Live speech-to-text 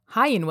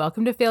Hi, and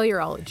welcome to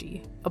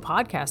Failurology, a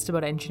podcast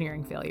about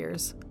engineering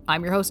failures.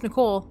 I'm your host,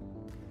 Nicole.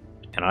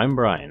 And I'm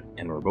Brian,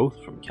 and we're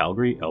both from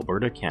Calgary,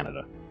 Alberta,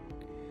 Canada.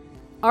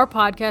 Our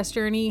podcast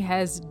journey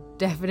has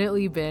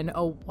definitely been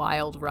a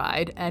wild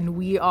ride, and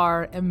we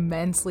are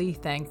immensely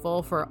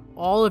thankful for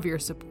all of your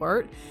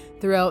support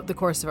throughout the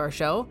course of our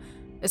show,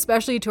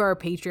 especially to our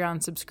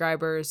Patreon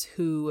subscribers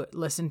who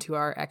listen to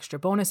our extra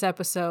bonus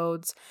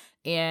episodes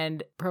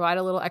and provide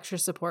a little extra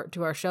support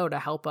to our show to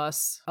help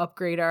us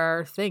upgrade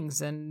our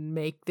things and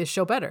make this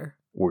show better.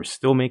 We're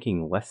still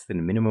making less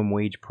than minimum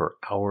wage per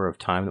hour of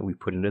time that we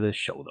put into this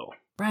show, though.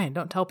 Brian,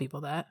 don't tell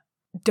people that.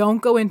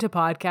 Don't go into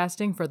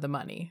podcasting for the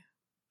money.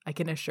 I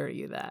can assure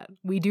you that.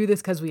 We do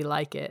this because we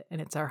like it,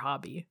 and it's our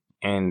hobby.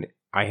 And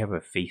I have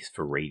a face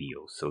for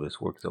radio, so this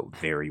works out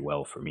very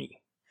well for me.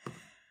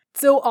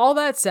 So all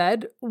that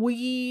said,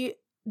 we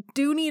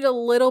do need a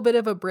little bit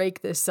of a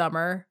break this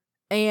summer,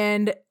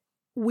 and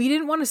we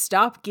didn't want to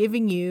stop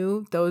giving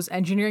you those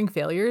engineering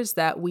failures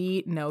that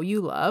we know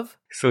you love.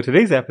 So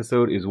today's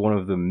episode is one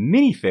of the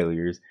mini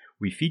failures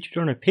we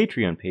featured on our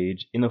Patreon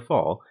page in the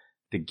fall,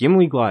 the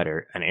Gimli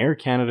Glider, an Air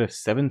Canada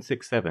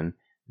 767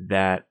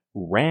 that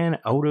ran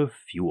out of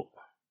fuel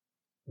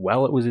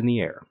while it was in the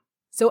air.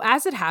 So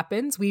as it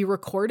happens, we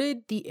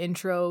recorded the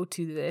intro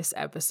to this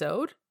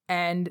episode,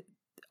 and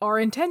our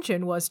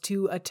intention was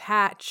to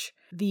attach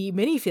the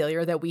mini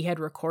failure that we had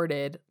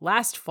recorded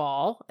last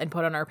fall and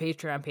put on our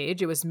Patreon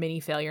page. It was mini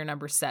failure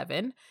number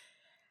 7.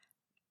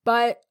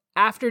 But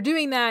after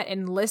doing that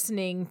and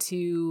listening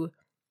to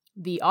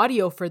the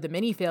audio for the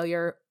mini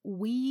failure,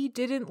 we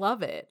didn't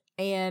love it.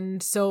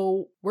 And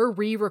so we're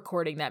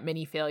re-recording that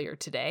mini failure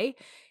today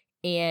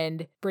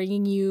and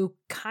bringing you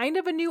kind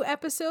of a new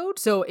episode.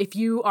 So if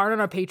you aren't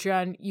on our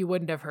Patreon, you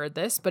wouldn't have heard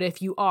this. But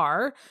if you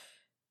are,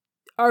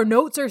 our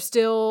notes are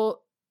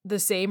still the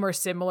same or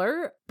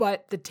similar,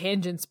 but the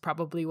tangents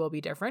probably will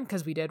be different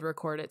because we did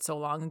record it so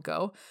long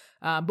ago.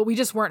 But we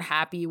just weren't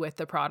happy with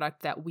the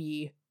product that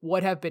we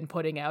would have been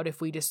putting out if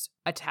we just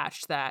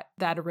attached that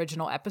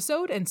original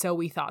episode. And so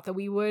we thought that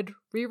we would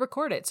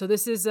re-record it. So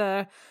this is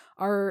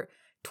our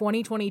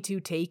 2022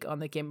 take on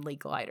the Gimli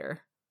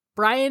Glider.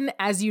 Brian,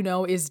 as you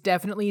know, is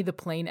definitely the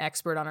plane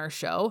expert on our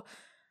show.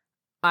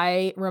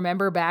 I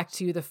remember back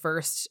to the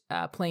first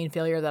plane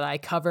failure that I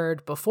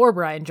covered before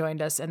Brian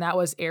joined us, and that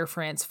was Air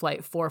France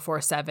Flight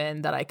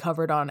 447 that I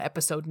covered on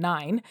episode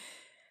 9.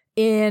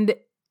 And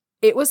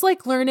it was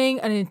like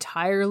learning an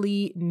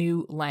entirely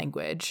new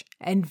language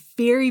and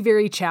very,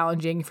 very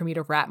challenging for me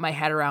to wrap my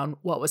head around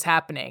what was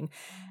happening.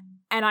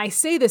 And I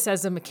say this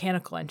as a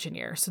mechanical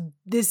engineer. So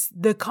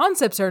the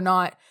concepts are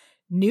not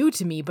new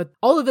to me, but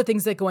all of the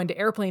things that go into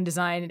airplane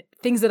design,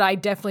 things that I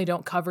definitely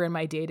don't cover in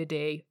my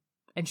day-to-day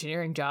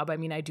engineering job. I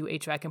mean, I do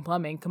HVAC and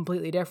plumbing,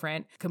 completely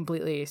different,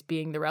 completely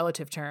being the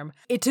relative term.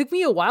 It took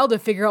me a while to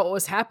figure out what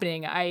was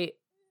happening.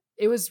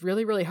 It was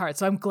really, really hard.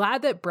 So I'm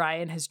glad that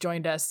Brian has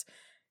joined us.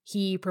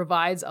 He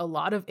provides a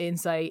lot of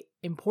insight,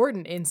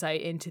 important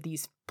insight into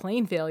these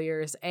plane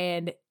failures,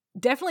 and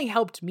definitely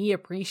helped me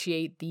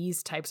appreciate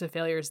these types of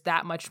failures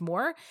that much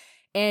more.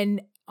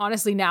 And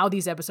honestly, now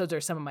these episodes are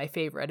some of my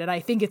favorite. And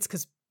I think it's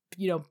because,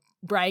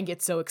 Brian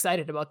gets so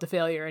excited about the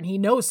failure and he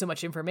knows so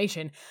much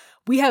information.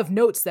 We have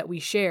notes that we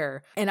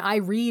share, and I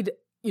read,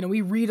 we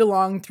read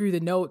along through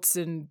the notes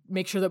and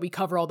make sure that we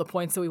cover all the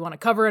points that we want to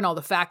cover and all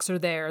the facts are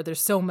there.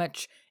 There's so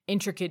much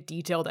intricate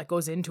detail that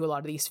goes into a lot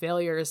of these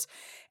failures.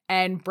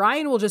 And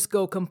Brian will just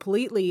go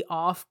completely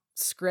off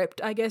script,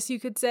 I guess you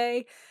could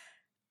say,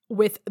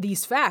 with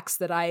these facts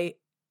that I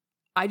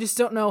just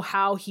don't know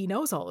how he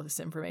knows all of this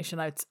information.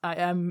 I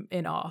am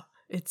in awe.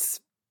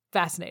 It's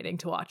fascinating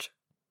to watch.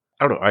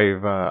 I don't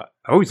know,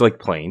 I always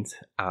liked planes.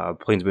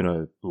 Planes have been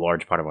a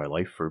large part of my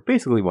life for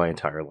basically my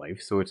entire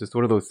life. So it's just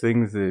one of those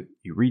things that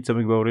you read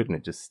something about it and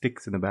it just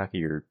sticks in the back of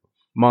your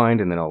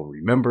mind, and then I'll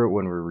remember it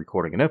when we're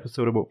recording an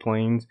episode about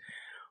planes.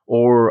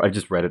 Or I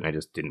just read it and I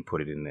just didn't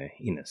put it in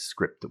the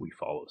script that we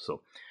follow.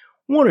 So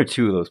one or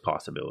two of those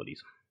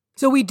possibilities.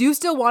 So we do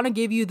still want to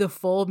give you the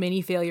full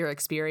mini failure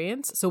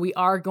experience. So we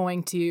are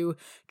going to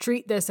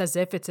treat this as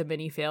if it's a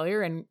mini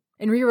failure and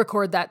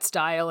re-record that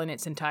style in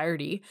its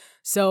entirety.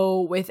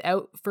 So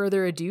without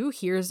further ado,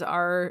 here's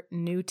our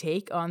new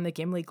take on the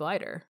Gimli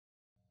Glider.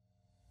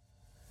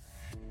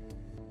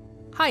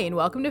 Hi, and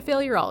welcome to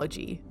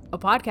Failurology, a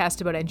podcast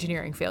about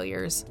engineering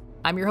failures.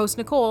 I'm your host,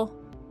 Nicole.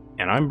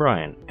 And I'm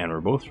Brian, and we're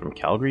both from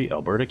Calgary,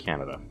 Alberta,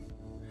 Canada.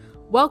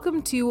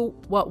 Welcome to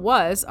what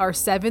was our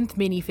 7th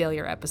mini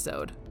failure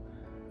episode.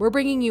 We're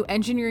bringing you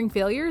engineering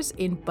failures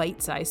in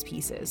bite-sized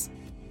pieces.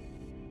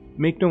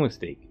 Make no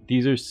mistake,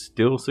 these are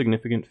still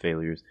significant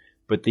failures,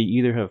 but they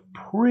either have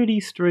pretty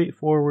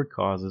straightforward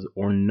causes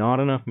or not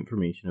enough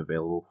information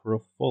available for a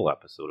full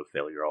episode of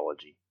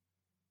Failurology.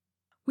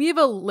 We have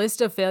a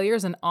list of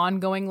failures, an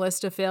ongoing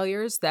list of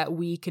failures that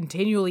we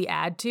continually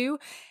add to.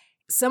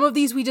 Some of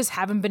these we just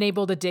haven't been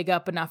able to dig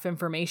up enough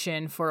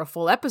information for a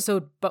full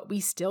episode, but we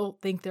still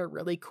think they're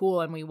really cool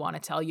and we want to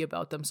tell you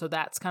about them. So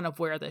that's kind of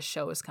where this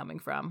show is coming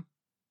from.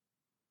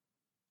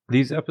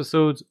 These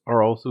episodes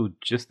are also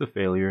just the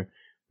failure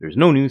There's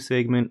no news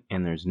segment,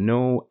 and there's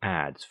no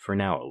ads, for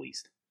now at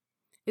least.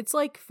 It's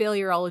like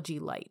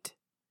Failurology Light.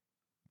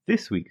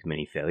 This week's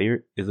mini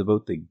failure is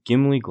about the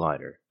Gimli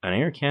Glider, an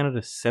Air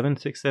Canada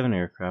 767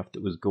 aircraft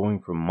that was going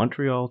from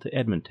Montreal to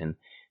Edmonton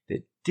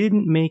that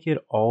didn't make it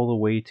all the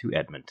way to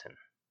Edmonton.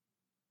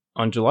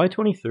 On July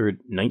 23rd,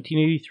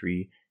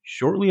 1983,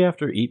 shortly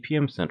after 8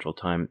 p.m. Central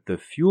Time, the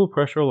fuel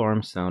pressure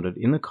alarm sounded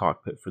in the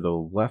cockpit for the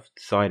left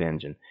side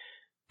engine.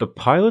 The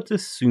pilots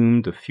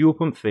assumed the fuel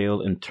pump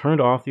failed and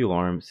turned off the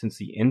alarm since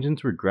the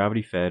engines were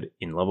gravity-fed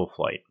in level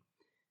flight.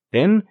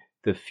 Then,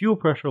 the fuel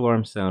pressure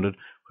alarm sounded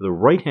for the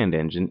right-hand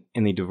engine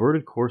and they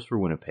diverted course for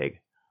Winnipeg.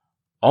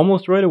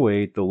 Almost right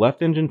away, the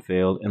left engine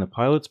failed and the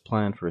pilots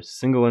planned for a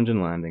single-engine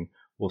landing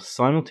while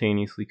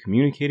simultaneously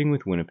communicating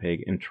with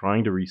Winnipeg and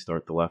trying to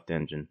restart the left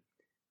engine.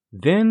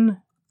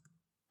 Then,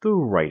 the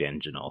right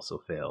engine also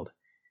failed.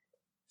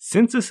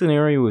 Since a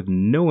scenario with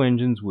no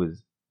engines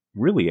was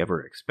really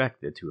ever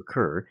expected to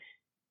occur,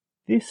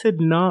 this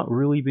had not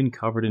really been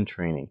covered in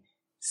training.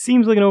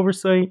 Seems like an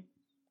oversight.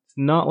 It's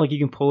not like you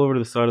can pull over to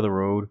the side of the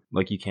road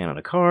like you can on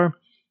a car.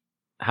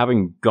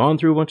 Having gone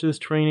through a bunch of this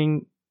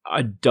training,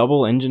 a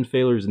double engine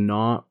failure is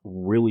not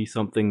really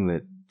something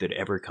that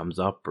ever comes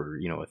up, or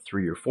a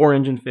 3 or 4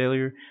 engine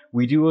failure.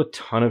 We do a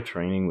ton of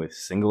training with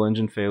single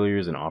engine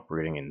failures and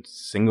operating in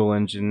single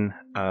engine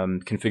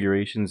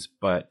configurations,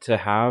 but to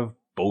have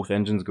both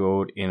engines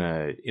go out in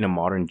a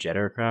modern jet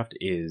aircraft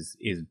is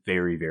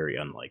very, very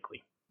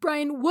unlikely.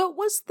 Brian, what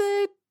was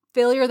the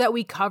failure that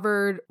we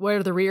covered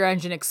where the rear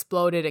engine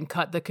exploded and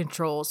cut the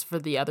controls for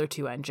the other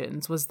 2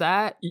 engines? Was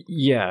that?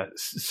 Yeah,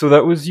 so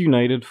that was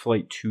United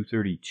Flight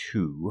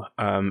 232,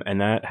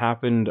 and that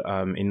happened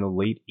in the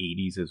late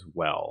 80s as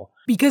well.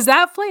 Because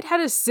that flight had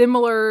a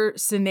similar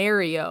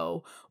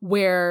scenario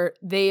where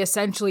they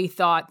essentially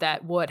thought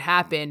that what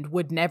happened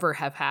would never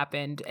have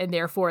happened, and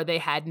therefore they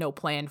had no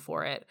plan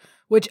for it,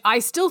 which I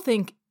still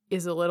think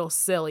is a little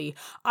silly.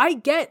 I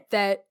get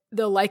that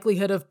the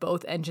likelihood of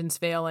both engines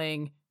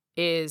failing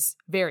is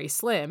very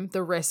slim,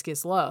 the risk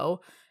is low,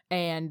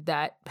 and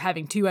that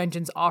having 2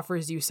 engines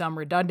offers you some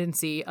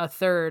redundancy, a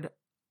third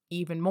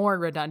even more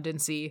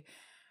redundancy.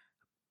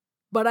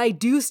 But I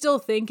do still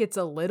think it's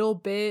a little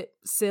bit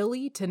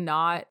silly to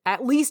not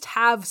at least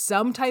have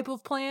some type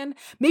of plan.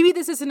 Maybe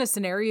this isn't a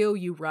scenario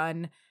you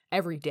run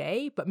every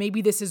day, but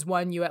maybe this is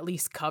one you at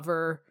least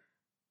cover.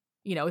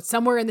 It's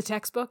somewhere in the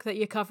textbook that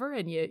you cover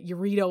and you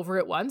read over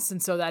it once,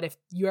 and so that if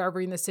you're ever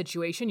in this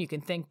situation, you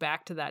can think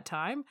back to that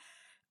time.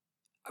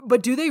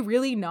 But do they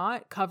really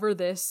not cover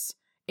this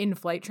in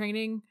flight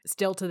training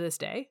still to this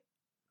day?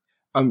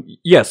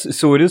 Yes,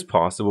 so it is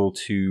possible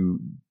to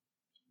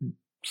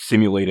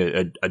simulate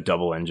a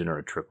double engine or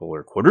a triple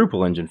or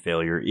quadruple engine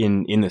failure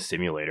in the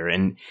simulator,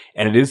 and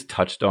it is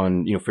touched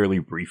on fairly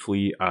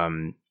briefly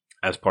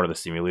as part of the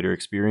simulator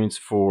experience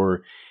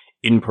for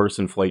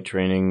in-person flight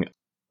training.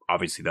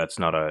 Obviously, that's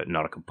not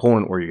a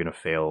component where you're going to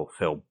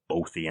fail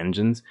both the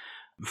engines.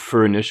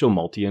 For initial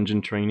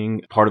multi-engine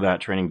training, part of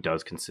that training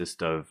does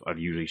consist of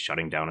usually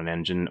shutting down an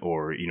engine,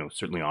 or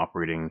certainly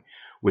operating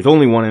with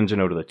only one engine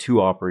out of the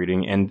 2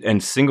 operating,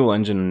 and single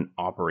engine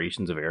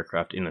operations of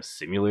aircraft in a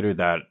simulator.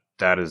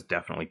 That is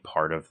definitely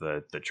part of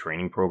the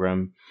training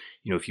program.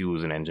 If you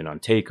lose an engine on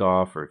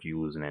takeoff, or if you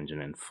lose an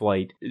engine in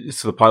flight,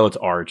 so the pilots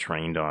are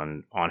trained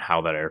on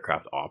how that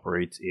aircraft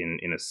operates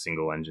in a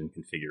single engine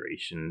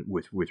configuration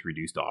with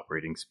reduced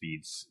operating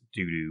speeds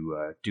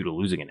due to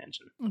losing an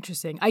engine.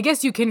 Interesting. I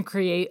guess you can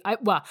create.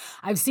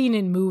 I've seen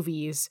in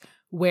movies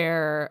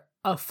where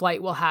a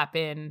flight will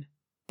happen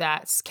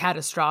that's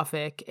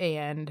catastrophic,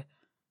 and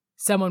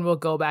someone will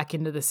go back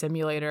into the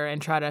simulator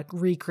and try to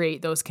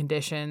recreate those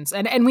conditions.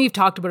 And we've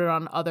talked about it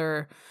on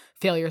other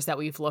failures that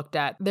we've looked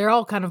at. They're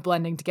all kind of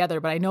blending together,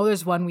 but I know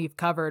there's one we've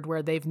covered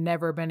where they've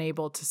never been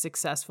able to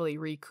successfully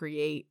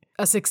recreate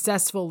a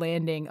successful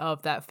landing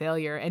of that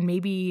failure. And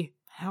maybe,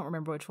 I don't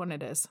remember which one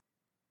it is.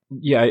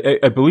 Yeah,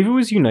 I believe it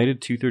was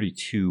United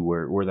 232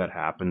 where that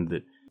happened,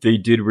 that they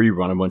did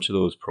rerun a bunch of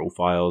those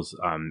profiles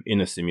in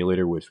a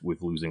simulator with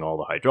losing all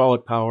the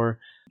hydraulic power,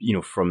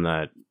 from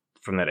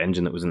that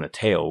engine that was in the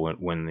tail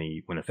when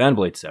the fan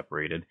blade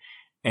separated,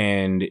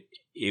 and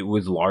it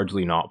was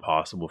largely not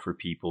possible for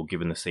people,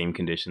 given the same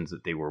conditions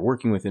that they were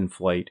working with in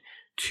flight,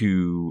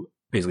 to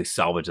basically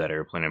salvage that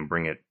airplane and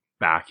bring it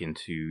back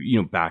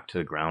back to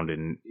the ground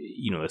in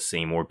the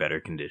same or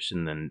better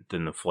condition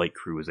than the flight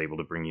crew was able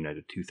to bring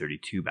United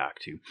 232 back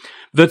to.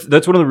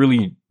 That's one of the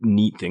really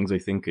neat things, I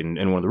think, and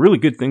one of the really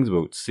good things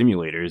about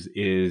simulators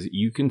is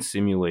you can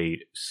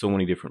simulate so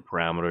many different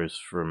parameters,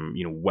 from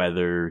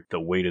weather, the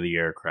weight of the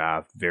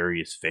aircraft,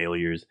 various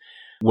failures.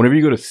 Whenever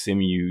you go to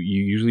sim, you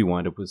usually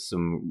wind up with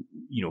some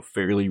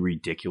fairly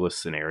ridiculous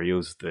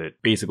scenarios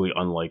that basically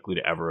unlikely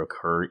to ever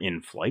occur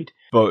in flight.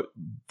 But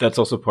that's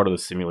also part of the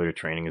simulator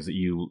training, is that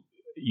you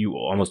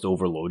almost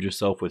overload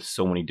yourself with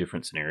so many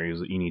different scenarios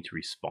that you need to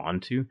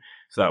respond to.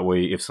 So that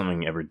way, if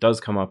something ever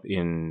does come up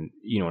in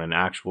an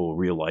actual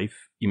real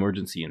life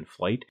emergency in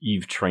flight,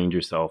 you've trained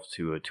yourself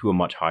to a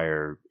much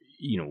higher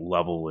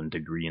level and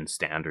degree and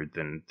standard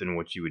than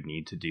what you would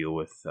need to deal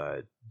with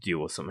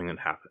something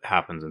that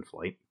happens in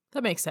flight.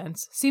 That makes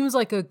sense. Seems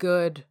like a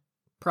good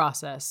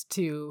process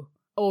to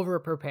over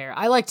prepare.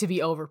 I like to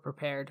be over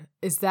prepared.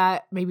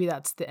 Maybe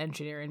that's the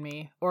engineer in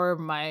me or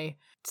my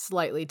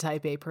slightly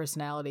type A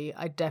personality.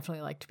 I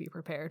definitely like to be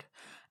prepared.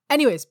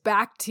 Anyways,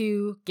 back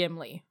to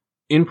Gimli.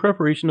 In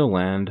preparation to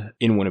land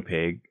in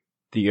Winnipeg,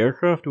 the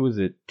aircraft was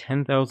at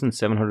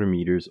 10,700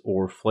 meters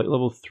or flight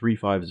level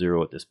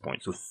 350 at this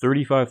point. So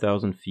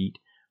 35,000 feet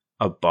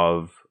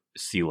above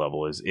sea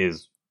level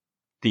is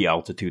the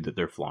altitude that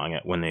they're flying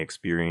at when they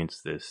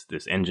experience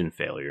this engine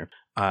failure.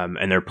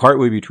 And they're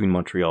partway between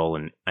Montreal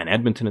and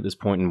Edmonton at this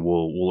point, and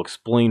we'll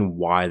explain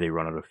why they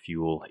run out of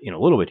fuel in a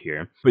little bit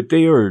here. But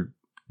they are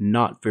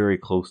not very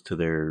close to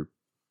their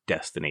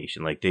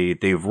destination. Like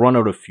they've run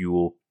out of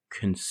fuel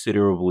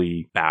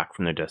considerably back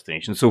from their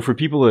destination. So for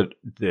people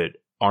that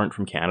aren't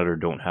from Canada or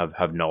don't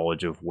have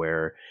knowledge of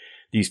where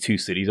these two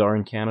cities are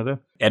in Canada,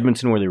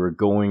 Edmonton, where they were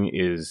going,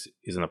 is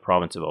in the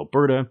province of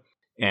Alberta,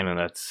 and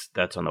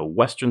that's on the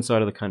western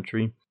side of the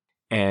country.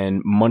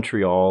 And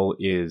Montreal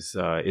is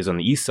on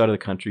the east side of the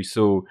country.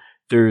 So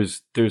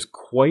there's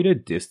quite a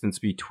distance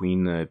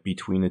between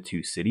the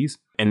two cities,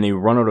 and they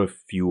run out of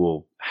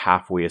fuel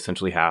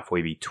essentially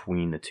halfway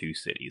between the two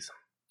cities.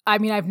 I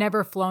mean, I've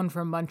never flown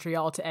from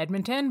Montreal to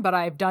Edmonton, but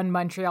I've done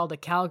Montreal to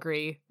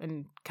Calgary,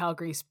 and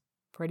Calgary's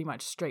pretty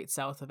much straight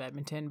south of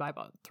Edmonton by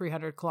about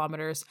 300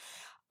 kilometers.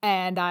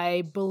 And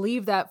I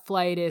believe that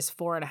flight is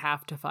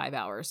 4.5 to 5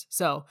 hours.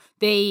 So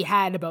they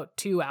had about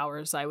 2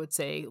 hours, I would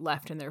say,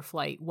 left in their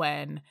flight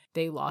when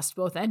they lost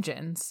both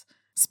engines.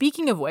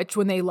 Speaking of which,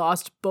 when they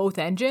lost both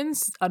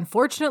engines,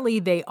 unfortunately,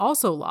 they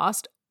also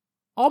lost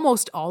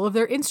almost all of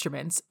their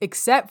instruments,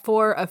 except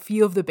for a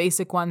few of the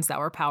basic ones that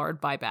were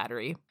powered by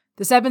battery.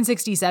 The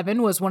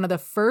 767 was one of the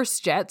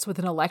first jets with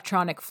an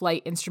electronic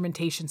flight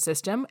instrumentation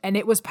system, and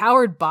it was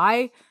powered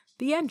by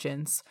the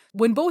engines.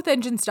 When both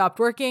engines stopped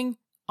working,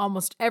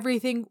 almost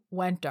everything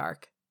went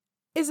dark.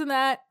 Isn't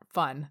that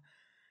fun?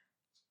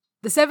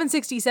 The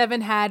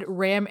 767 had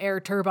ram air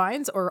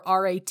turbines, or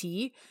RAT,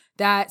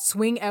 that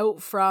swing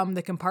out from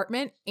the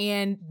compartment,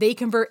 and they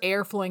convert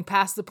air flowing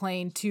past the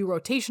plane to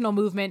rotational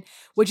movement,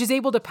 which is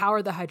able to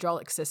power the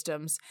hydraulic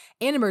systems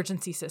and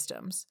emergency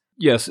systems.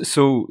 Yes,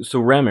 so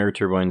ram air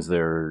turbines,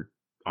 they're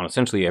on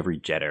essentially every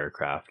jet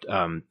aircraft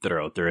that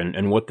are out there,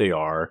 and what they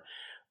are,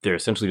 they're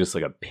essentially just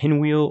like a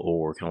pinwheel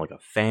or kind of like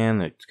a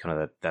fan.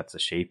 That's the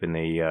shape, and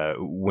they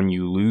when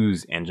you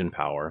lose engine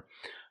power,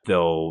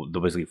 they'll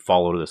basically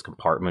fall out of this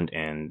compartment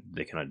and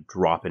they kind of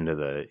drop into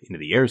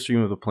the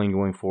airstream of the plane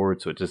going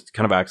forward. So it just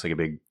kind of acts like a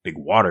big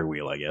water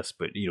wheel, I guess,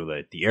 but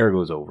the air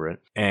goes over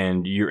it,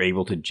 and you're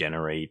able to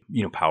generate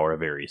power to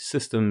various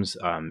systems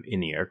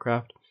in the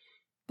aircraft.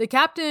 The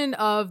captain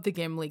of the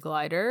Gimli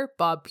Glider,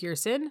 Bob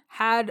Pearson,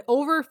 had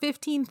over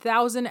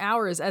 15,000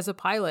 hours as a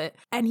pilot,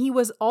 and he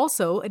was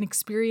also an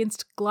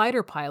experienced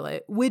glider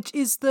pilot, which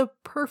is the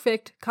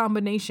perfect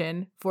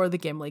combination for the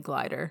Gimli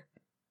Glider.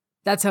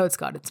 That's how it's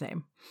got its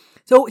name.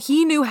 So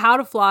he knew how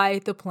to fly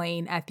the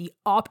plane at the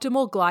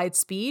optimal glide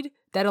speed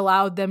that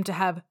allowed them to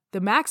have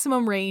the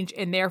maximum range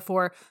and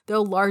therefore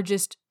the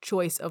largest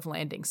choice of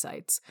landing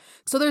sites.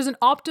 So there's an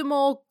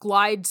optimal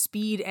glide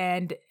speed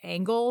and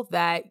angle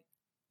that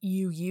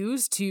you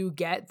use to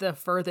get the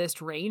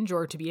furthest range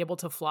or to be able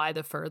to fly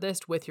the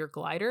furthest with your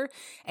glider.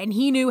 And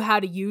he knew how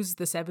to use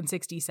the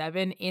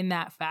 767 in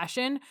that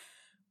fashion,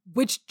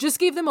 which just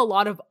gave them a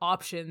lot of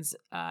options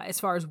as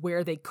far as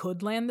where they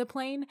could land the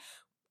plane,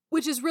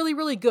 which is really,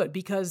 really good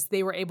because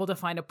they were able to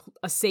find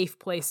a safe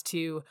place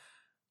to,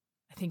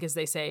 I think as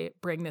they say,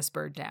 bring this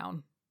bird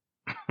down.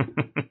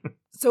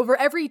 So for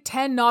every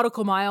 10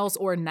 nautical miles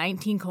or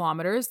 19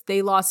 kilometers,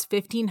 they lost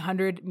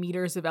 1,500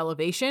 meters of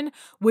elevation,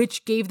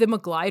 which gave them a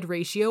glide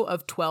ratio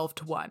of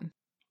 12-1.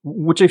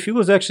 Which I feel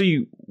is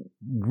actually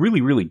really,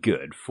 really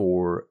good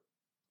for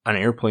an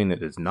airplane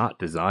that is not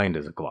designed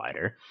as a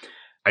glider.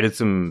 I did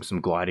some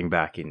gliding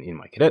back in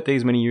my cadet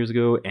days many years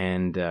ago,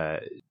 and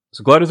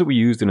so gliders that we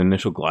used in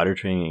initial glider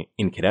training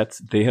in cadets,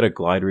 they had a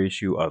glide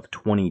ratio of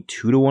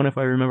 22-1, if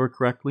I remember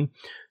correctly.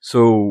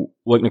 So,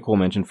 like Nicole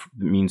mentioned,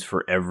 it means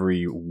for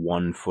every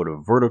 1 foot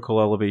of vertical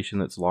elevation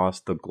that's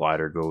lost, the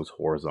glider goes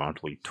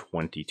horizontally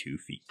 22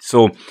 feet.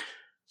 So,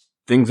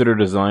 things that are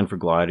designed for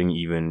gliding,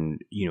 even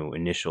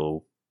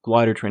initial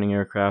glider training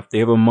aircraft, they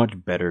have a much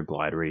better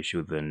glide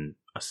ratio than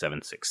a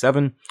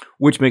 767,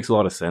 which makes a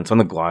lot of sense. On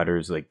the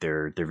gliders, like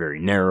they're very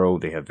narrow,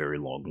 they have very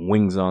long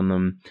wings on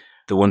them.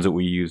 The ones that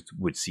we used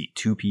would seat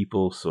 2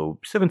 people, so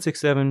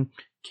 767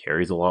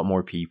 carries a lot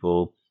more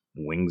people.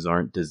 Wings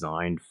aren't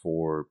designed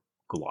for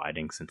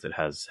gliding since it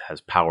has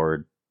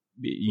powered,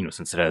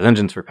 since it has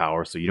engines for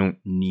power, so you don't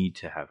need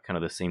to have kind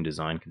of the same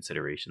design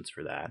considerations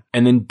for that.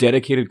 And then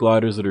dedicated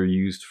gliders that are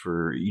used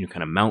for,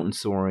 kind of mountain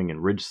soaring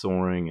and ridge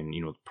soaring and,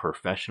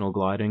 professional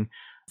gliding,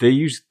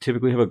 they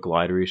typically have a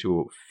glide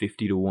ratio of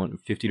 50-1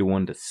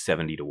 to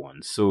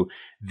 70-1. So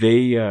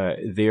they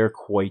are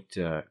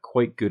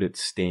quite good at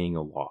staying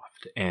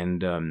aloft.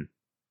 And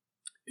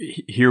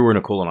here where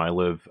Nicole and I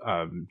live,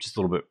 just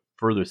a little bit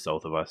further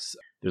south of us,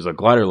 there's a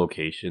glider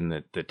location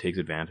that takes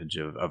advantage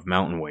of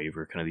mountain wave,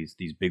 or kind of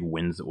these big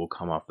winds that will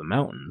come off the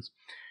mountains.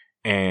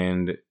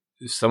 And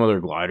some of their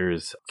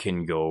gliders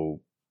can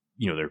go,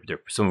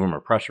 they're some of them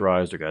are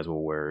pressurized. Their guys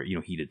will wear,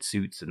 heated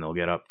suits, and they'll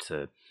get up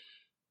to,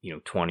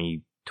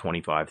 20,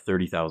 25,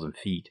 30,000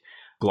 feet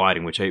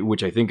gliding, which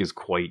I think is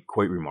quite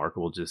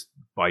remarkable, just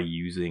by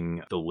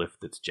using the lift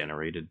that's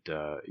generated,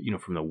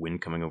 from the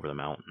wind coming over the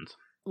mountains.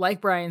 Like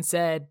Brian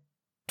said,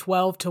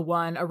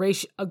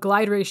 12-1, a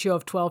glide ratio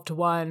of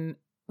 12-1.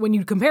 When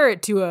you compare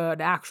it to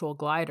an actual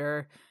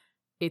glider,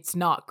 it's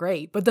not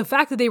great. But the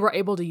fact that they were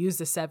able to use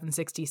the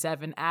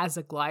 767 as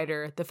a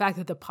glider, the fact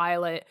that the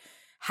pilot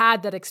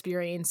had that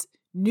experience,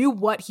 knew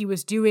what he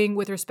was doing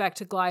with respect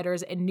to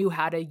gliders, and knew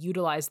how to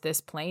utilize this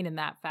plane in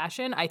that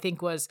fashion, I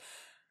think was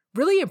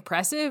really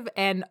impressive,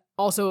 and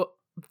also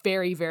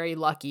very, very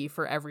lucky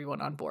for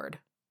everyone on board.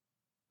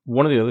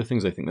 One of the other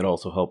things I think that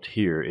also helped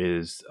here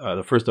is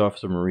the first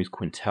officer, Maurice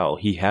Quintel.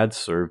 He had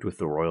served with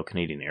the Royal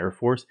Canadian Air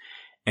Force,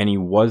 and he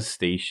was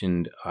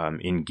stationed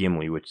in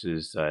Gimli, which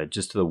is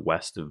just to the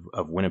west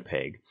of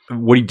Winnipeg.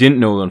 What he didn't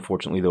know,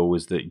 unfortunately, though,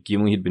 was that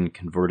Gimli had been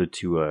converted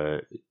to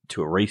a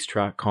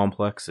racetrack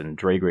complex and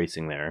drag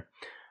racing there,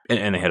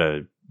 and they had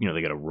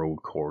they got a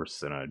road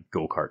course and a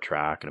go-kart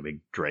track and a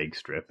big drag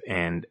strip.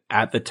 And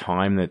at the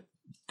time that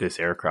this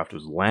aircraft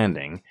was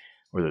landing,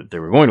 or that they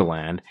were going to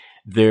land,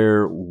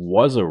 there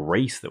was a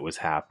race that was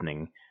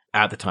happening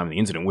at the time of the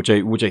incident, which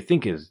I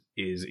think is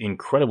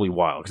incredibly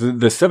wild, because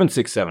the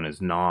 767 is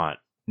not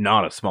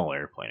a small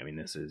airplane. I mean,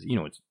 this is,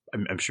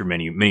 I'm sure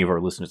many of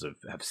our listeners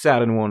have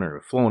sat in one or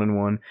have flown in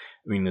one.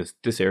 I mean,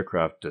 this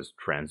aircraft does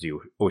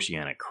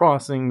transoceanic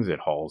crossings. It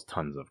hauls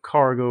tons of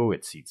cargo.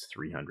 It seats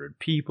 300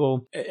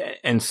 people.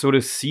 And so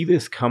to see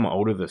this come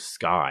out of the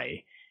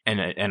sky and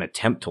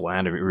attempt to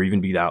land, or even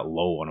be that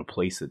low on a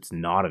place that's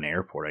not an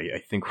airport, I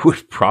think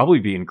would probably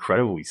be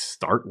incredibly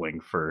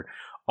startling for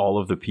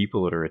all of the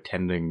people that are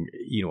attending,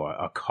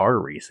 a car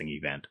racing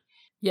event.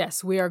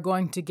 Yes, we are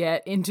going to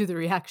get into the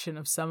reaction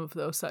of some of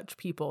those such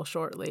people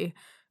shortly.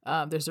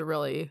 There's a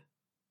really,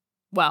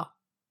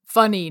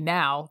 funny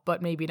now,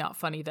 but maybe not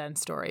funny then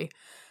story.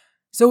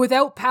 So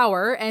without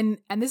power, and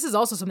this is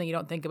also something you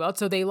don't think about,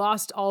 so they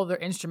lost all of their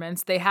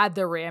instruments. They had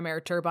the ram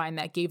air turbine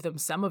that gave them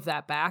some of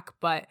that back,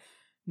 but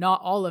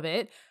not all of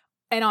it.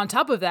 And on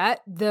top of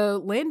that, the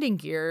landing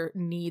gear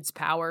needs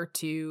power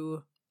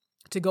to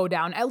go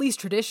down, at least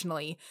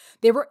traditionally.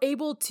 They were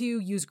able to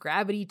use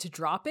gravity to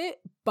drop it,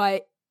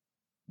 but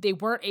they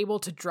weren't able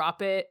to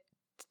drop it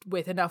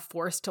with enough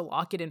force to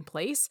lock it in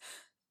place.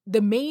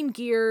 The main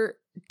gear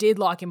did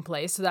lock in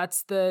place, so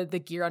that's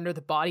the gear under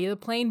the body of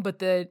the plane, but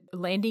the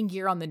landing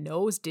gear on the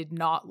nose did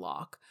not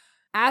lock.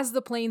 As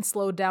the plane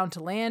slowed down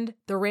to land,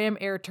 the ram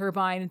air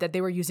turbine that they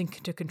were using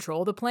to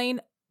control the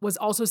plane was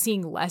also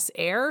seeing less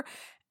air.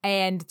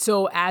 And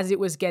so as it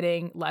was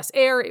getting less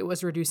air, it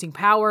was reducing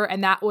power,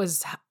 and that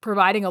was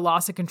providing a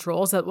loss of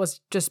control, so that was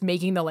just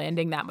making the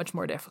landing that much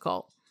more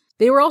difficult.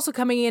 They were also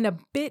coming in a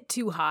bit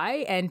too high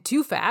and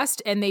too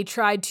fast, and they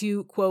tried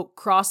to, quote,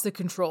 cross the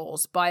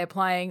controls by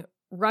applying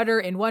rudder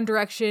in one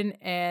direction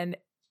and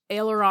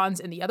ailerons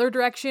in the other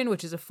direction,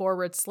 which is a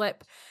forward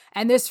slip,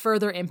 and this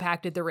further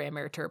impacted the ram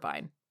air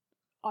turbine.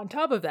 On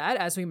top of that,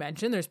 as we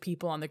mentioned, there's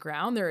people on the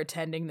ground. They're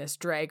attending this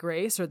drag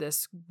race or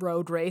this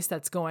road race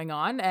that's going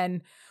on,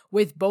 and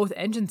with both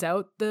engines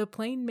out, the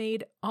plane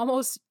made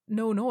almost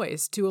no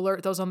noise to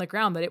alert those on the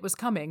ground that it was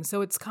coming.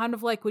 So it's kind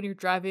of like when you're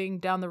driving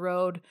down the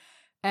road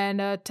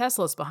and a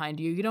Tesla's behind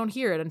you. You don't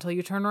hear it until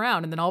you turn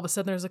around, and then all of a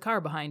sudden there's a car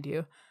behind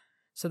you.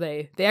 So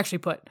they actually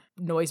put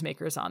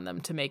noisemakers on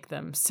them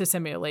to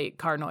simulate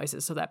car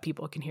noises so that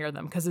people can hear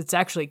them, because it's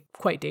actually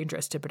quite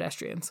dangerous to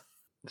pedestrians.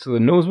 So the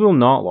nose wheel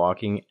not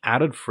locking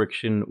added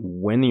friction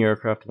when the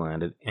aircraft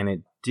landed, and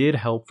it did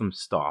help them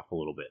stop a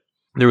little bit.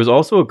 There was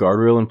also a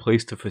guardrail in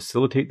place to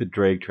facilitate the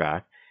drag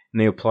track,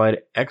 and they applied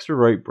extra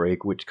right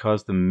brake, which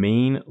caused the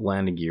main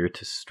landing gear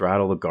to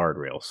straddle the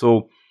guardrail.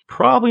 So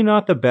probably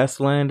not the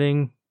best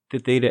landing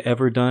that they'd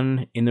ever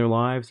done in their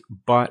lives,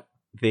 but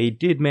they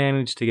did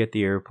manage to get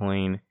the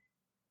airplane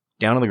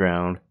down on the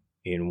ground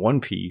in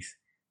one piece,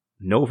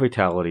 no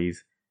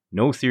fatalities,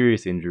 no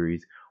serious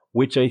injuries,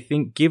 which I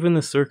think, given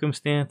the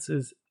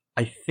circumstances,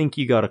 I think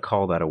you got to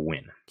call that a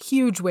win.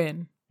 Huge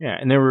win. Yeah,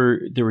 and there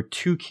were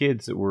two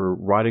kids that were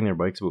riding their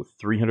bikes about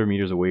 300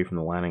 meters away from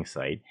the landing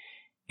site,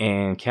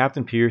 and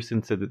Captain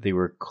Pearson said that they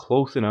were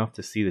close enough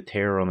to see the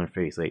terror on their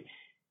face. Like,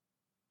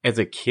 as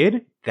a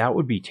kid, that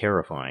would be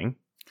terrifying.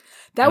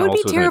 That would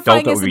be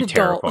terrifying as an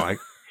adult.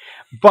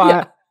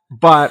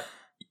 But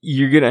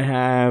you're going to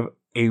have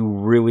a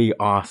really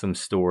awesome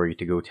story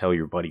to go tell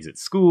your buddies at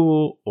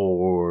school,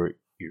 or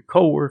your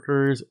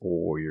coworkers,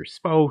 or your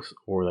spouse,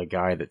 or the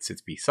guy that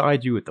sits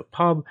beside you at the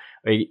pub.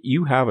 Like,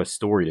 you have a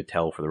story to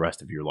tell for the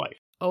rest of your life.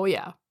 Oh,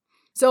 yeah.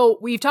 So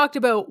we've talked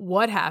about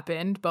what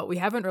happened, but we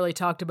haven't really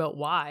talked about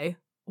why.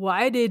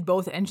 Why did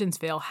both engines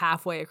fail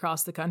halfway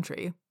across the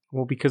country?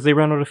 Well, because they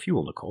ran out of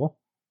fuel, Nicole.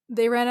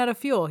 They ran out of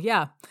fuel,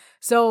 yeah.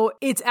 So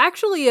it's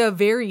actually a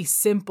very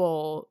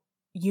simple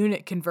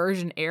unit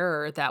conversion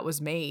error that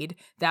was made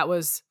that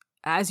was,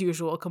 as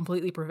usual,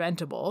 completely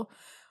preventable.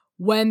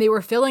 When they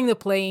were filling the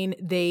plane,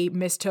 they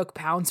mistook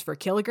pounds for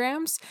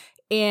kilograms.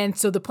 And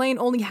so the plane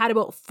only had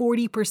about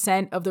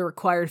 40% of the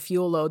required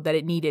fuel load that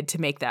it needed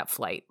to make that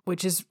flight,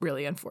 which is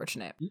really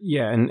unfortunate.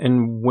 Yeah,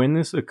 and when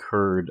this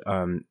occurred,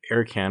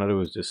 Air Canada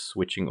was just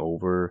switching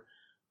over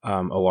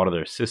a lot of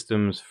their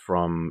systems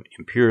from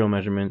imperial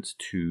measurements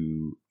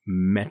to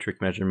metric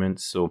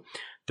measurements. So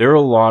there are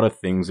a lot of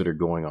things that are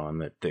going on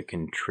that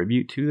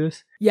contribute to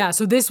this. Yeah,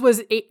 so this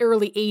was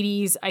early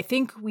 80s. I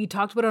think we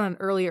talked about it on an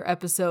earlier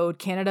episode.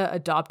 Canada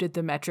adopted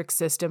the metric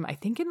system, I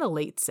think in the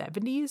late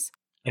 70s.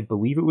 I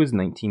believe it was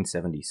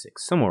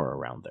 1976, somewhere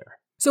around there.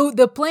 So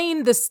the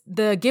plane,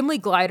 the Gimli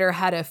Glider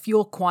had a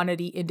fuel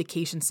quantity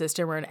indication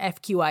system, or an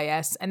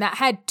FQIS, and that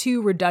had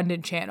 2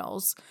 redundant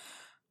channels.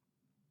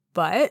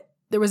 But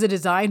there was a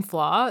design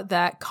flaw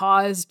that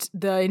caused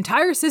the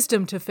entire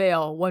system to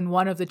fail when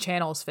one of the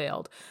channels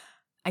failed.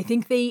 I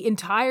think they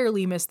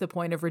entirely missed the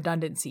point of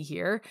redundancy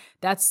here.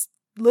 That's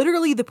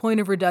literally the point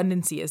of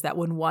redundancy, is that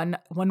when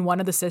one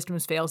of the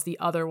systems fails, the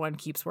other one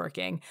keeps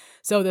working.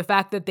 So the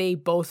fact that they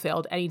both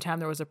failed anytime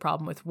there was a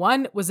problem with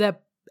one was a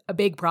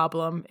big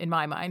problem in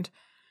my mind.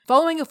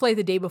 Following a flight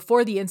the day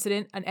before the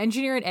incident, an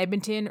engineer in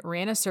Edmonton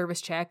ran a service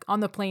check on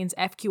the plane's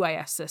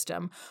FQIS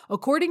system,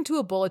 according to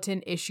a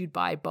bulletin issued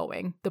by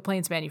Boeing, the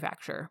plane's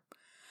manufacturer.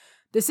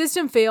 The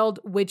system failed,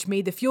 which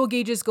made the fuel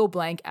gauges go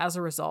blank as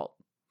a result.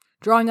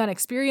 Drawing on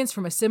experience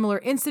from a similar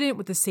incident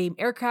with the same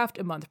aircraft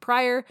a month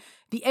prior,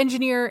 the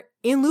engineer,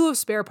 in lieu of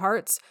spare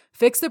parts,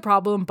 fixed the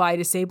problem by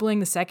disabling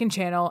the second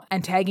channel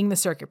and tagging the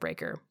circuit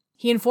breaker.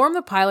 He informed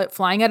the pilot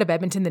flying out of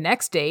Edmonton the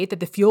next day that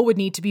the fuel would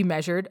need to be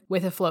measured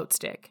with a float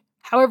stick.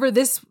 However,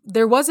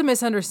 there was a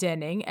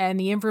misunderstanding, and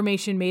the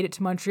information made it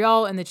to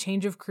Montreal and the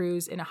change of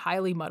crews in a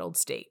highly muddled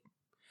state.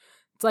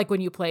 It's like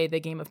when you play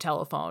the game of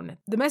telephone.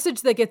 The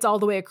message that gets all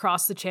the way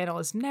across the channel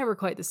is never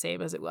quite the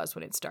same as it was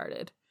when it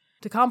started.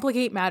 To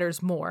complicate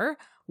matters more,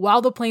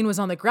 while the plane was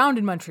on the ground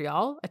in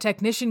Montreal, a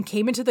technician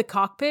came into the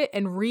cockpit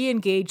and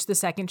re-engaged the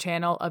second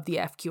channel of the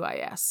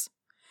FQIS.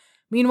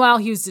 Meanwhile,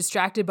 he was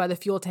distracted by the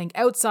fuel tank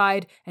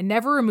outside and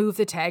never removed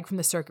the tag from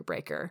the circuit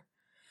breaker.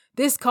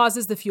 This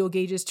causes the fuel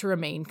gauges to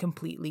remain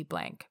completely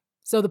blank.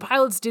 So the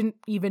pilots didn't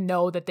even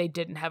know that they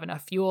didn't have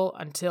enough fuel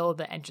until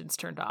the engines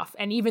turned off.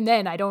 And even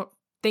then, I don't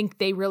think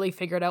they really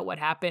figured out what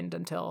happened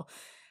until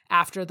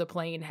after the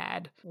plane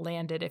had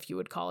landed, if you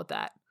would call it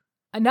that.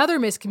 Another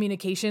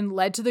miscommunication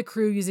led to the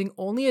crew using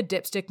only a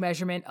dipstick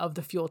measurement of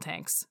the fuel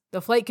tanks.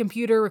 The flight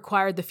computer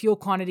required the fuel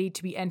quantity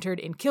to be entered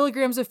in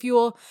kilograms of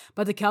fuel,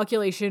 but the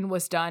calculation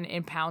was done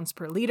in pounds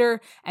per liter,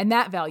 and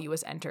that value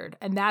was entered.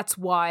 And that's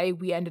why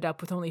we ended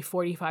up with only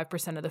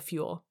 45% of the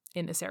fuel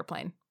in this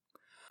airplane.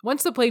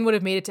 Once the plane would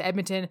have made it to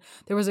Edmonton,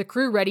 there was a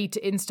crew ready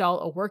to install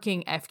a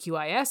working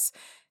FQIS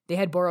they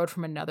had borrowed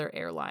from another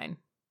airline.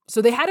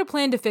 So they had a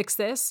plan to fix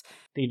this.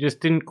 They just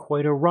didn't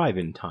quite arrive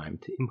in time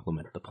to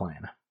implement the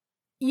plan.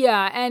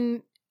 Yeah,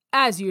 and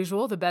as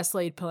usual, the best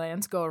laid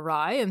plans go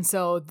awry, and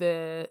so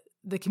the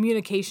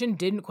communication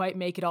didn't quite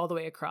make it all the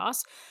way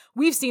across.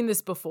 We've seen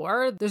this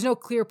before. There's no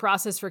clear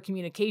process for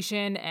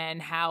communication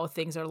and how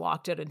things are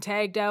locked out and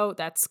tagged out.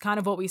 That's kind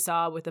of what we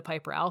saw with the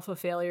Piper Alpha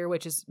failure,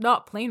 which is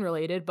not plane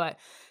related, but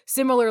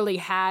similarly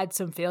had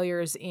some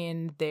failures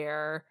in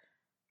their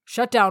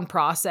shutdown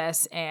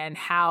process and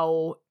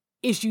how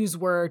issues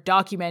were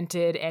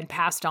documented and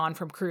passed on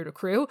from crew to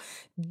crew.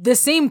 The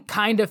same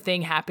kind of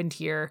thing happened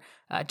here,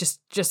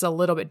 just a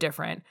little bit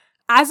different.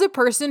 As a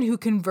person who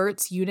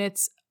converts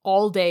units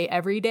all day,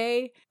 every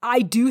day, I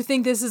do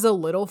think this is a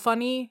little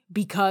funny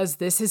because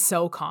this is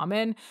so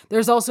common.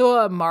 There's also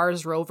a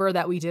Mars rover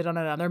that we did on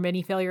another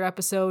mini failure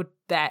episode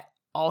that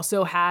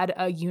also had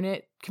a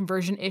unit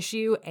conversion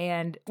issue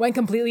and went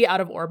completely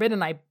out of orbit,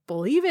 and I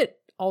believe it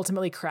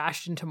ultimately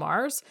crashed into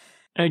Mars.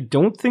 I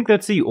don't think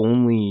that's the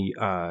only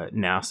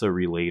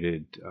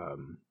NASA-related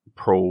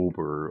probe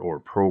or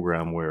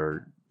program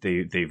where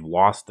they've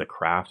lost the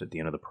craft at the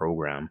end of the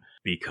program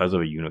because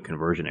of a unit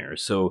conversion error.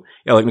 So,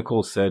 yeah, like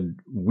Nicole said,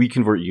 we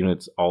convert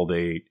units all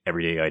day,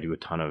 every day. I do a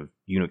ton of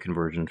unit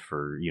conversion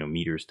for,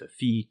 meters to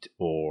feet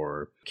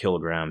or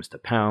kilograms to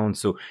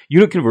pounds. So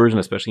unit conversion,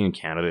 especially in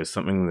Canada, is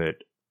something that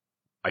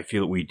I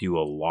feel that we do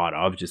a lot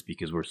of just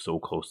because we're so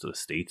close to the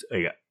States.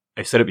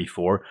 I said it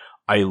before,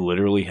 I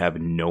literally have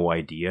no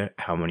idea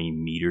how many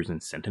meters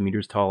and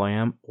centimeters tall I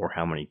am or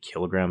how many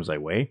kilograms I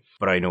weigh,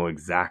 but I know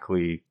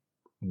exactly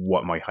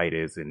what my height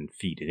is in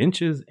feet and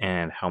inches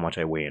and how much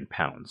I weigh in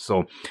pounds.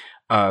 So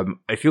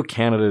I feel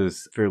Canada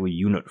is fairly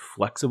unit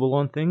flexible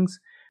on things,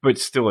 but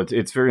still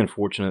it's very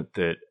unfortunate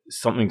that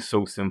something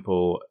so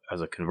simple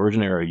as a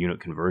conversion error, a unit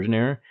conversion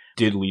error,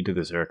 did lead to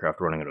this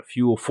aircraft running out of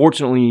fuel.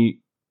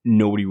 Fortunately,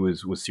 nobody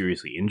was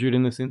seriously injured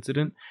in this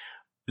incident.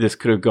 This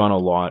could have gone a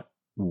lot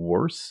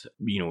worse,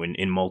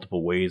 in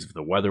multiple ways if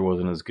the weather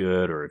wasn't as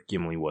good, or if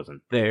Gimli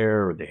wasn't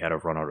there, or they had to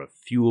run out of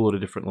fuel at a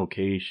different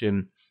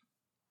location,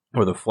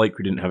 or the flight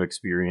crew didn't have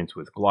experience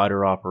with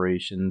glider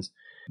operations.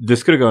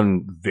 This could have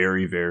gone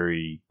very,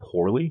 very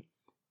poorly.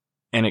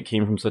 And it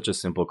came from such a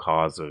simple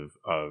cause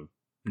of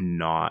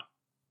not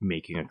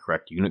making a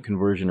correct unit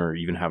conversion, or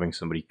even having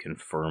somebody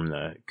confirm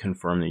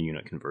the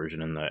unit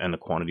conversion and the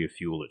quantity of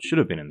fuel that should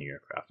have been in the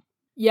aircraft.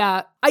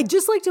 Yeah, I'd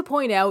just like to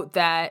point out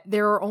that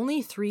there are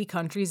only 3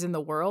 countries in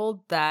the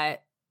world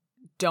that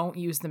don't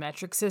use the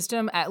metric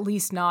system, at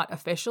least not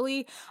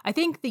officially. I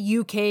think the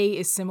UK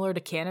is similar to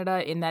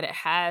Canada in that it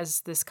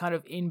has this kind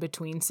of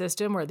in-between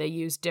system where they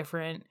use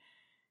different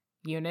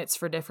units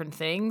for different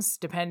things,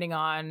 depending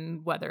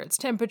on whether it's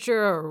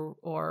temperature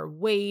or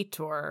weight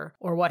or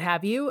what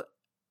have you.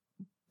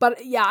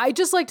 But yeah, I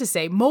just like to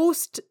say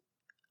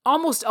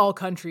almost all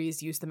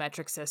countries use the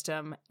metric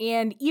system.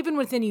 And even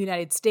within the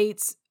United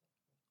States,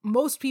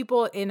 most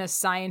people in a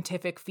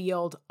scientific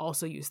field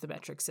also use the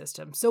metric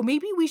system. So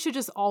maybe we should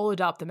just all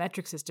adopt the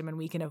metric system and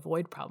we can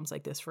avoid problems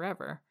like this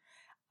forever.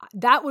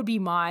 That's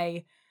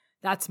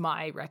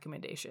my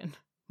recommendation,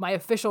 my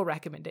official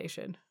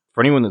recommendation.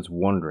 For anyone that's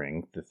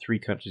wondering, the 3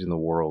 countries in the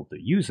world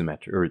that use the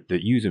metric, or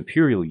that use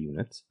imperial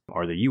units,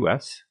 are the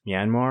US,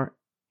 Myanmar,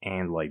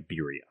 and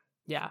Liberia.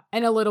 Yeah,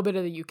 and a little bit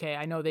of the UK.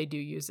 I know they do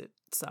use it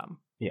some.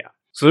 Yeah.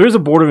 So there is a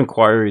board of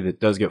inquiry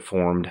that does get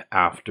formed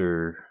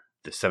after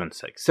the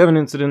 767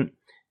 incident,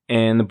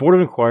 and the board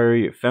of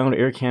inquiry found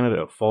Air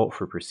Canada at fault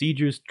for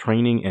procedures,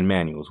 training, and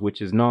manuals,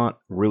 which is not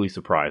really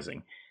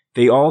surprising.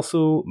 They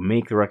also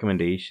make the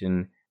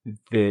recommendation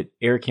that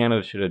Air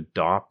Canada should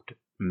adopt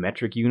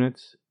metric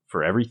units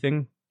for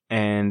everything,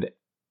 and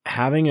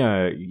having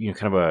a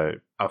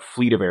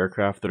fleet of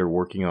aircraft that are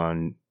working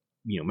on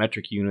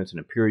metric units and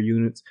imperial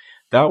units,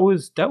 that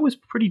was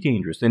pretty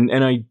dangerous, and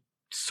I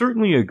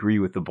certainly agree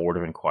with the board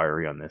of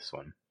inquiry on this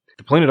one.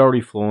 The plane had already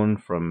flown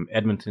from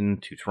Edmonton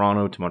to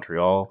Toronto to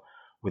Montreal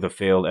with a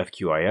failed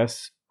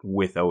FQIS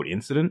without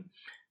incident.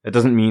 That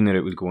doesn't mean that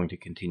it was going to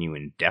continue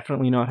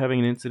indefinitely not having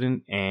an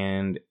incident,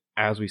 and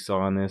as we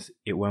saw in this,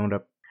 it wound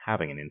up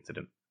having an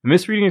incident. The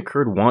misreading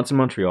occurred once in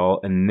Montreal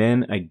and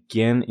then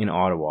again in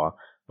Ottawa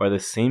by the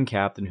same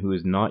captain who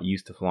is not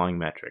used to flying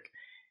metric.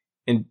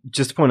 And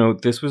just to point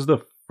out, this was the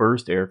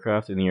first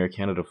aircraft in the Air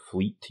Canada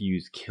fleet to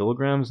use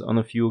kilograms on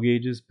the fuel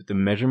gauges, but the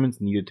measurements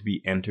needed to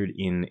be entered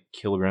in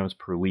kilograms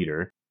per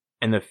liter.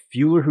 And the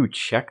fueler who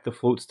checked the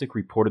float stick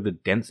reported the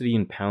density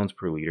in pounds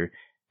per liter,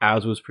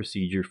 as was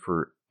procedure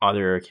for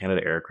other Air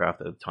Canada aircraft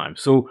at the time.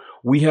 So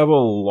we have a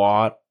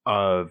lot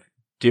of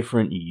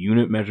different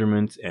unit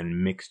measurements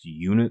and mixed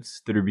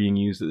units that are being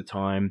used at the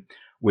time.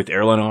 With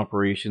airline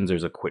operations,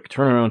 there's a quick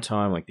turnaround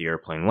time. Like the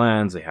airplane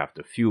lands, they have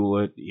to fuel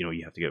it.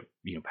 You have to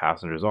get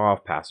passengers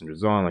off,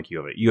 passengers on. Like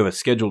you have a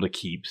schedule to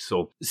keep.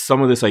 So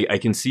some of this, I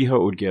can see how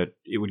it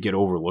would get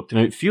overlooked,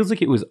 and it feels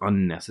like it was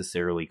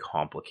unnecessarily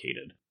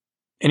complicated.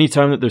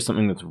 Anytime that there's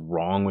something that's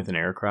wrong with an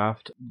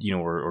aircraft,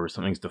 or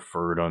something's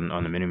deferred on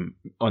the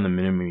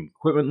minimum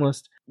equipment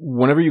list,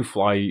 whenever you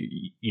fly,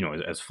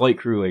 as flight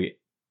crew,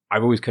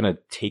 I've always kind of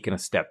taken a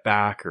step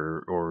back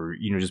or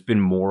just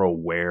been more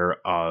aware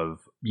of,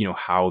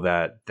 how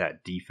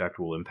that defect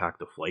will impact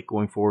the flight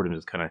going forward, and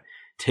just kind of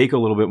take a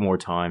little bit more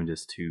time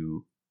just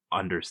to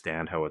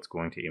understand how it's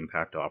going to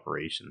impact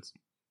operations.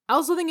 I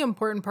also think an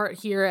important part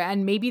here,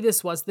 and maybe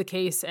this was the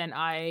case and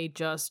I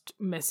just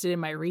missed it in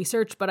my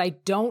research, but I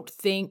don't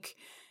think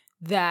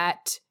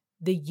that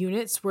the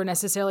units were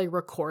necessarily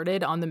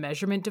recorded on the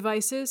measurement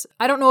devices.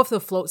 I don't know if the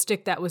float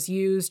stick that was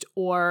used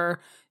or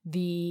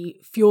the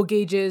fuel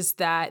gauges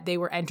that they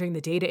were entering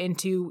the data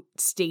into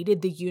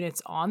stated the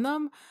units on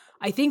them.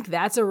 I think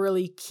that's a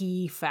really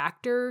key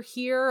factor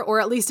here, or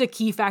at least a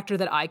key factor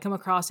that I come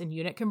across in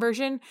unit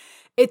conversion.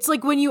 It's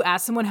like when you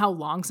ask someone how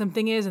long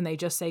something is and they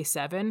just say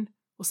 7.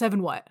 Well,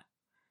 7 what?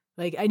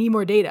 Like, I need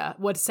more data.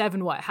 What's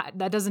 7 what?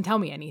 That doesn't tell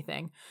me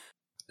anything.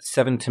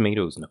 7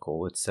 tomatoes,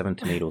 Nicole. It's 7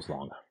 tomatoes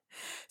long.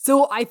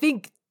 So I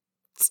think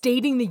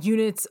stating the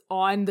units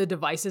on the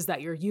devices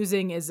that you're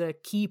using is a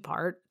key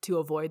part to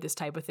avoid this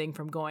type of thing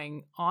from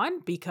going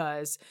on,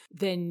 because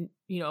then,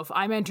 if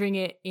I'm entering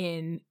it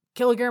in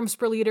kilograms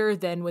per liter,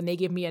 then when they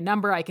give me a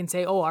number, I can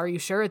say, oh, are you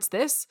sure it's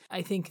this?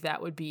 I think that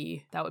would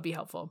be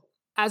helpful.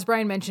 As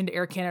Brian mentioned,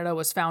 Air Canada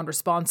was found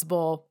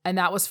responsible, and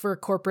that was for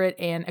corporate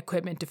and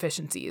equipment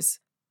deficiencies.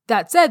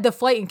 That said, the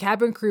flight and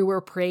cabin crew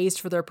were praised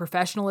for their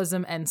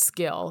professionalism and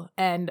skill,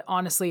 and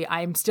honestly,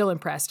 I'm still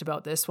impressed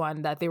about this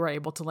one, that they were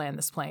able to land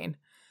this plane.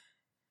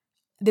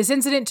 This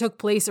incident took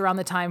place around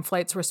the time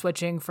flights were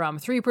switching from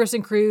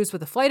 3-person crews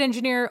with a flight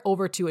engineer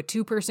over to a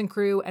 2-person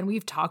crew, and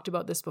we've talked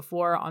about this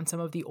before on some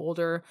of the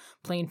older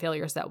plane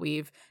failures that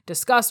we've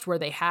discussed, where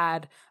they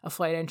had a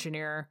flight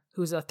engineer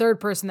who's a third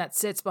person that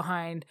sits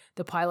behind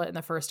the pilot and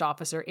the first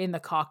officer in the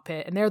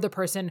cockpit, and they're the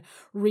person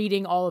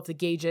reading all of the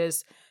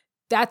gauges.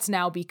 That's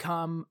now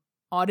become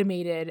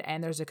automated,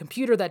 and there's a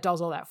computer that does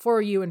all that for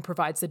you and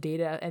provides the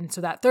data, and so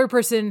that third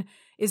person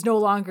is no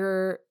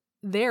longer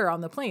there on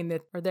the plane,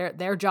 or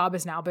their job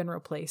has now been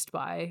replaced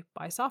by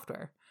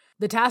software.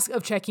 The task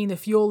of checking the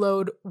fuel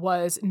load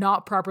was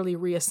not properly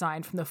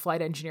reassigned from the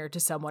flight engineer to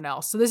someone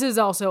else. So this is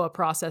also a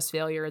process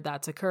failure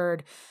that's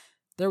occurred.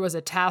 There was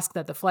a task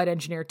that the flight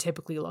engineer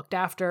typically looked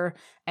after,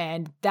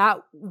 and that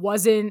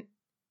wasn't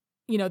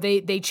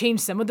they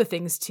changed some of the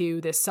things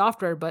to this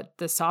software, but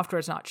the software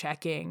is not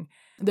checking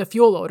the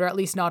fuel load, or at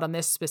least not on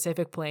this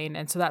specific plane.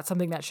 And so that's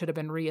something that should have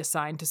been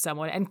reassigned to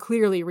someone, and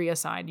clearly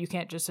reassigned. You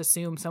can't just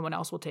assume someone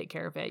else will take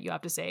care of it. You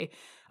have to say,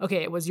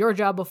 okay, it was your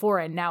job before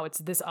and now it's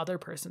this other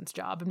person's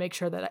job, and make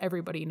sure that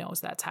everybody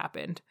knows that's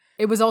happened.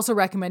 It was also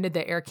recommended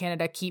that Air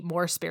Canada keep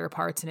more spare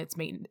parts in its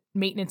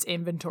maintenance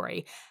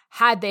inventory.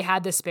 Had they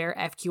had the spare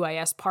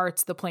FQIS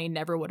parts, the plane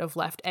never would have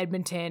left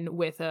Edmonton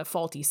with a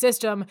faulty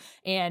system,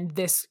 and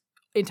this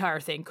entire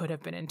thing could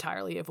have been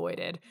entirely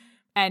avoided.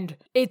 And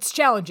it's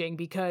challenging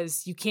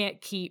because you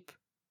can't keep,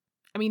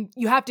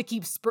 you have to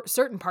keep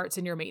certain parts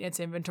in your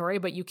maintenance inventory,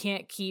 but you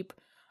can't keep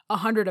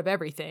 100 of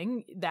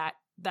everything. That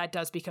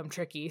does become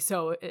tricky.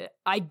 So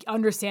I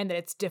understand that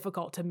it's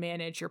difficult to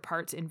manage your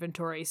parts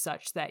inventory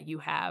such that you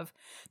have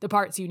the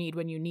parts you need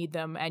when you need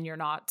them, and you're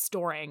not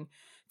storing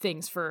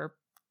things for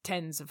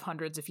tens of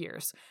hundreds of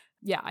years.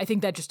 Yeah, I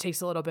think that just takes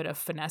a little bit of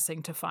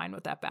finessing to find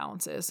what that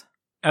balance is.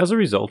 As a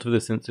result of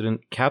this incident,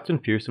 Captain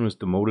Pearson was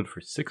demoted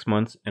for 6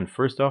 months and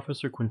First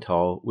Officer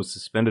Quintal was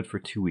suspended for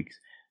 2 weeks.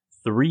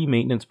 3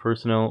 maintenance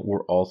personnel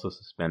were also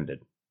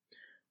suspended.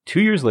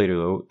 2 years later,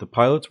 though, the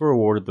pilots were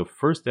awarded the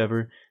first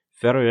ever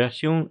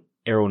Fédération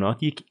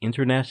Aéronautique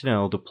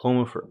Internationale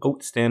Diploma for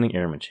Outstanding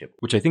Airmanship,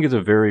 which I think is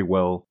a very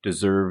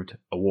well-deserved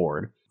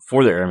award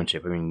for their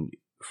airmanship.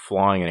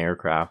 Flying an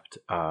aircraft,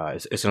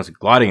 essentially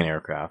gliding an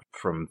aircraft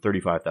from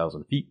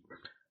 35,000 feet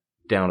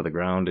down to the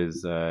ground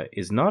is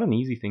not an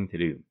easy thing to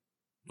do.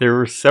 There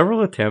were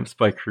several attempts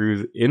by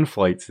crews in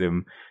Flight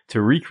Sim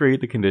to recreate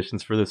the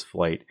conditions for this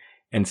flight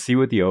and see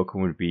what the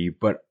outcome would be,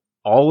 but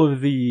all of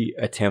the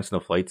attempts in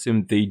the Flight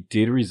Sim, they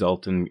did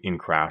result in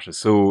crashes.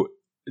 So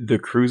the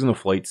crews in the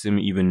Flight Sim,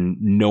 even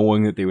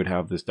knowing that they would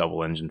have this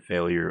double engine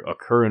failure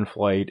occur in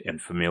flight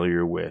and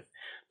familiar with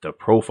the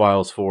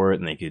profiles for it,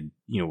 and they could,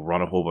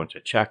 run a whole bunch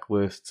of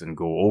checklists and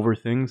go over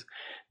things,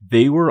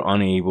 they were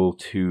unable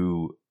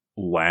to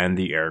land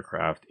the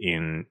aircraft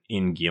in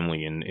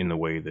Gimli in the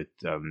way that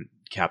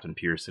Captain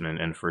Pearson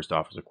and First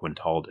Officer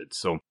Quintal did.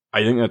 So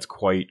I think that's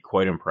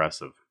quite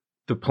impressive.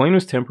 The plane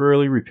was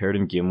temporarily repaired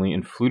in Gimli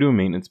and flew to a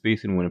maintenance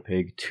base in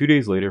Winnipeg 2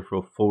 days later for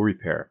a full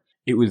repair.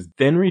 It was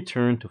then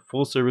returned to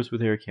full service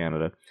with Air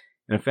Canada,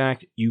 and in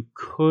fact, you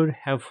could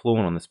have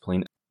flown on this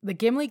plane. The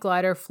Gimli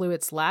Glider flew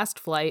its last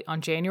flight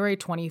on January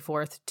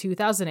 24th,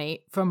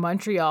 2008 from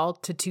Montreal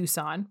to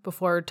Tucson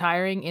before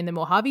retiring in the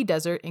Mojave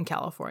Desert in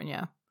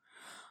California.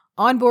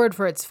 On board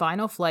for its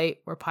final flight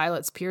were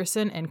pilots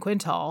Pearson and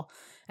Quintal,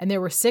 and there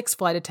were 6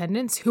 flight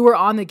attendants who were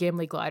on the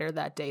Gimli Glider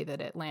that day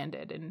that it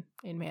landed in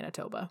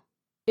Manitoba.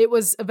 It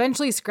was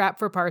eventually scrapped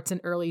for parts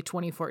in early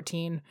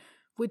 2014,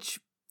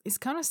 which is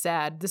kind of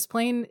sad. This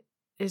plane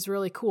is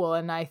really cool,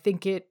 and I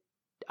think it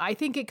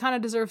kind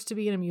of deserves to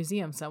be in a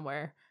museum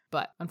somewhere.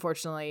 But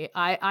unfortunately,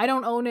 I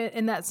don't own it,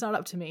 and that's not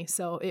up to me,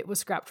 so it was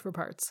scrapped for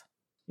parts.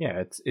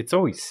 Yeah, it's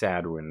always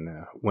sad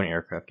when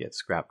aircraft get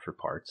scrapped for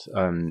parts.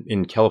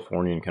 In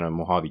California and kind of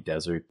Mojave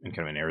Desert and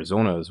kind of in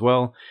Arizona as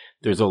well,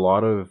 there's a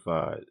lot of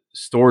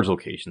storage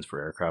locations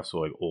for aircraft, so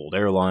like old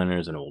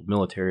airliners and old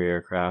military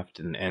aircraft,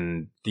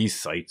 and these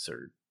sites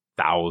are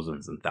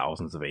thousands and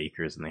thousands of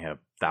acres, and they have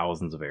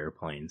thousands of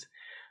airplanes.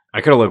 I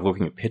kind of like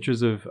looking at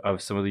pictures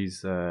of some of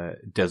these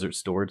desert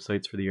storage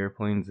sites for the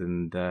airplanes,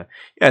 and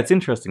it's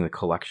interesting, the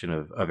collection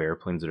of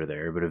airplanes that are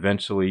there, but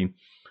eventually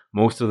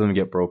most of them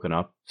get broken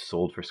up,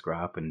 sold for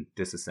scrap, and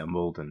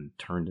disassembled and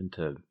turned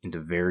into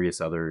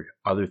various other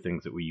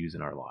things that we use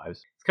in our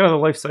lives. It's kind of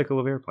the life cycle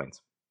of airplanes.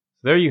 So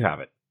there you have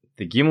it,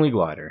 the Gimli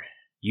Glider.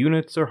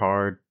 Units are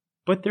hard,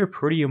 but they're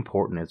pretty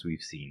important, as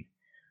we've seen.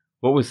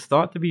 What was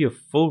thought to be a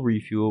full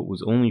refuel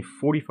was only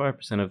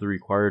 45% of the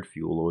required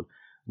fuel load,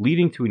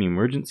 leading to an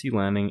emergency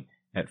landing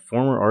at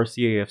former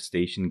RCAF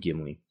station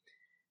Gimli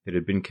that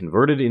had been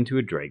converted into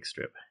a drag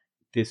strip.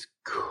 This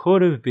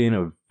could have been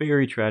a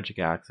very tragic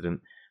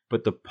accident,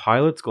 but the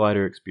pilot's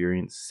glider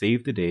experience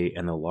saved the day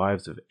and the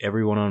lives of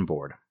everyone on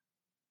board.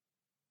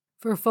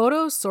 For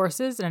photos,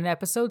 sources, and an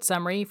episode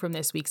summary from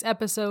this week's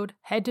episode,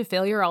 head to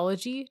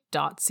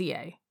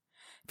failurology.ca.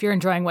 If you're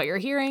enjoying what you're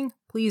hearing,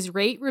 please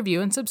rate,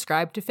 review, and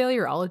subscribe to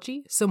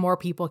Failurology so more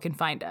people can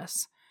find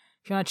us.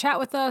 If you want to chat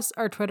with us,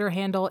 our Twitter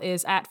handle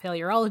is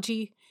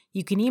 @Failurology.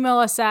 You can email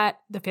us at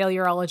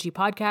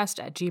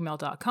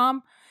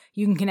thefailurologypodcast@gmail.com.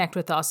 You can connect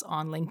with us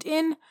on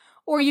LinkedIn,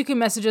 or you can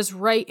message us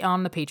right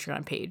on the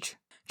Patreon page.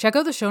 Check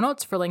out the show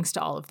notes for links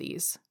to all of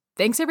these.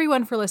 Thanks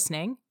everyone for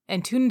listening,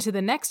 and tune into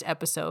the next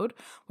episode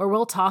where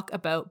we'll talk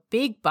about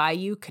Big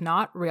Bayou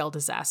Connaught rail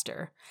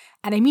disaster.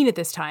 And I mean it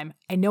this time.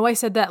 I know I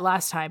said that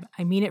last time.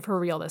 I mean it for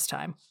real this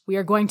time. We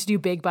are going to do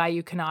Big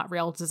Bayou Connaught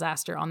rail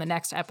disaster on the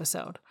next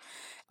episode.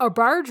 A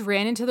barge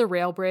ran into the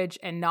rail bridge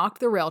and knocked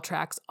the rail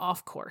tracks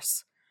off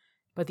course.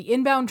 But the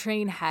inbound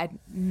train had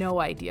no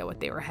idea what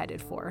they were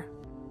headed for.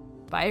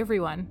 Bye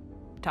everyone.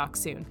 Talk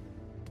soon.